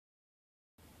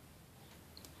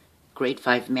Grade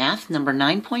 5 Math, number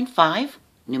 9.5,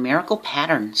 Numerical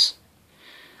Patterns.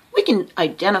 We can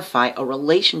identify a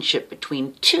relationship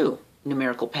between two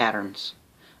numerical patterns.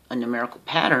 A numerical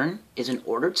pattern is an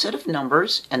ordered set of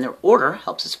numbers, and their order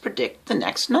helps us predict the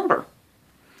next number.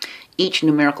 Each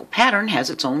numerical pattern has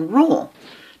its own rule.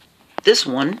 This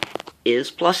one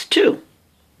is plus 2,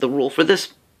 the rule for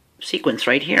this sequence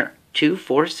right here. 2,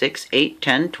 4, 6, 8,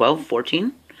 10, 12,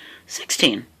 14,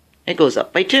 16. It goes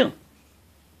up by 2.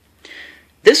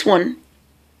 This one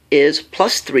is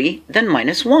plus 3, then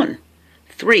minus 1.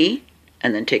 3,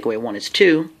 and then take away 1 is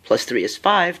 2, plus 3 is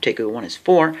 5, take away 1 is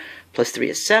 4, plus 3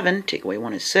 is 7, take away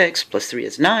 1 is 6, plus 3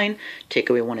 is 9, take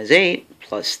away 1 is 8,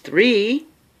 plus 3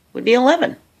 would be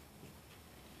 11.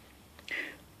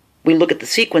 We look at the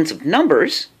sequence of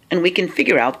numbers, and we can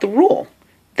figure out the rule.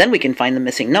 Then we can find the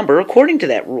missing number according to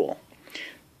that rule.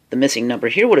 The missing number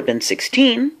here would have been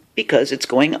 16 because it's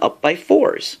going up by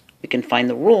 4s. We can find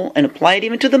the rule and apply it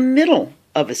even to the middle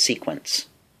of a sequence.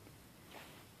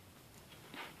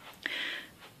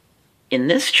 In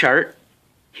this chart,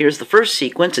 here's the first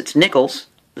sequence, it's nickels.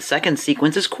 The second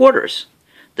sequence is quarters.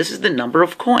 This is the number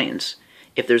of coins.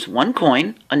 If there's one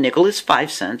coin, a nickel is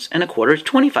 5 cents and a quarter is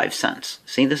 25 cents.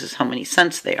 See, this is how many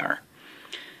cents they are.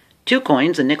 2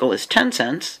 coins, a nickel is 10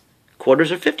 cents,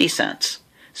 quarters are 50 cents.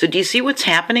 So do you see what's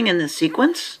happening in this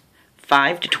sequence?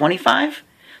 5 to 25?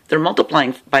 They're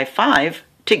multiplying by 5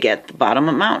 to get the bottom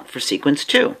amount for sequence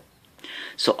 2.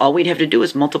 So all we'd have to do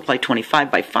is multiply 25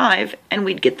 by 5 and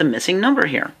we'd get the missing number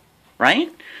here,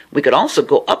 right? We could also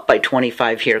go up by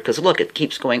 25 here because look, it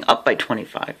keeps going up by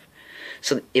 25.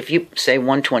 So if you say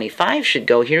 125 should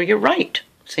go here, you're right.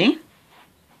 See?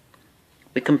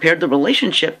 We compared the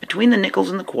relationship between the nickels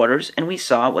and the quarters and we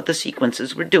saw what the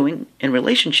sequences were doing in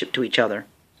relationship to each other.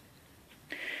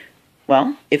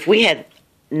 Well, if we had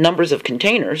numbers of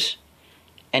containers,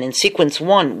 and in sequence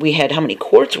 1 we had how many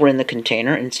quarts were in the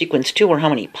container, and in sequence 2 were how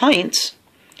many pints,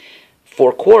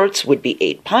 4 quarts would be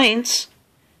 8 pints,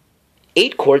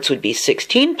 8 quarts would be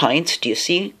 16 pints. Do you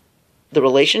see the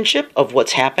relationship of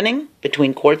what's happening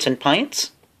between quarts and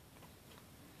pints?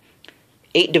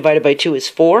 8 divided by 2 is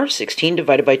 4, 16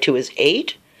 divided by 2 is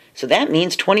 8, so that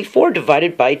means 24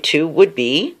 divided by 2 would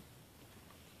be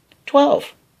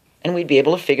 12. And we'd be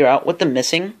able to figure out what the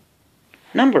missing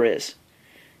number is.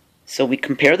 So we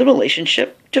compare the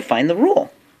relationship to find the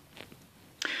rule.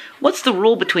 What's the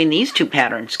rule between these two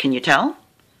patterns? Can you tell?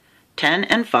 10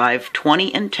 and 5,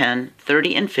 20 and 10,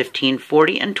 30 and 15,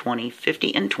 40 and 20,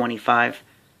 50 and 25.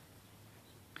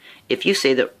 If you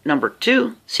say the number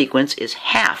 2 sequence is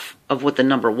half of what the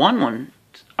number 1 ones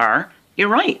are, you're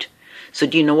right. So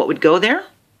do you know what would go there?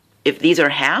 If these are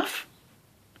half,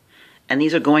 and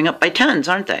these are going up by 10s,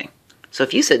 aren't they? So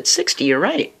if you said 60, you're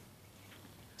right.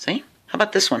 See? How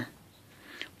about this one?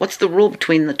 What's the rule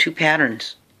between the two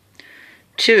patterns?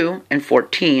 2 and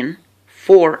 14,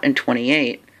 4 and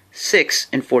 28, 6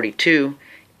 and 42,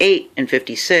 8 and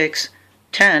 56,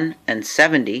 10 and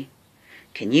 70.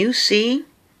 Can you see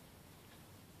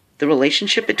the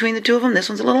relationship between the two of them? This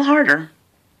one's a little harder.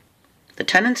 The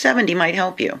 10 and 70 might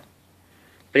help you.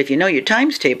 But if you know your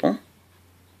times table,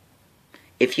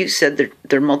 if you said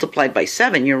they're multiplied by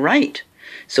 7, you're right.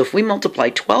 So if we multiply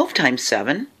 12 times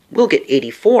 7, we'll get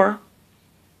 84,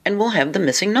 and we'll have the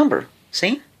missing number.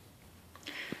 See?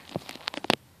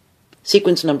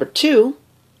 Sequence number 2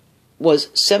 was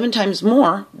 7 times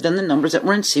more than the numbers that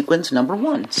were in sequence number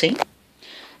 1. See?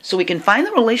 So we can find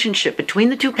the relationship between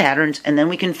the two patterns, and then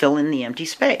we can fill in the empty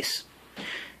space.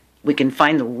 We can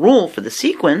find the rule for the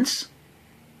sequence,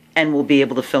 and we'll be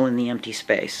able to fill in the empty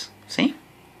space. See?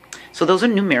 So those are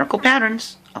numerical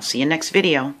patterns. I'll see you next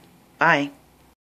video. Bye.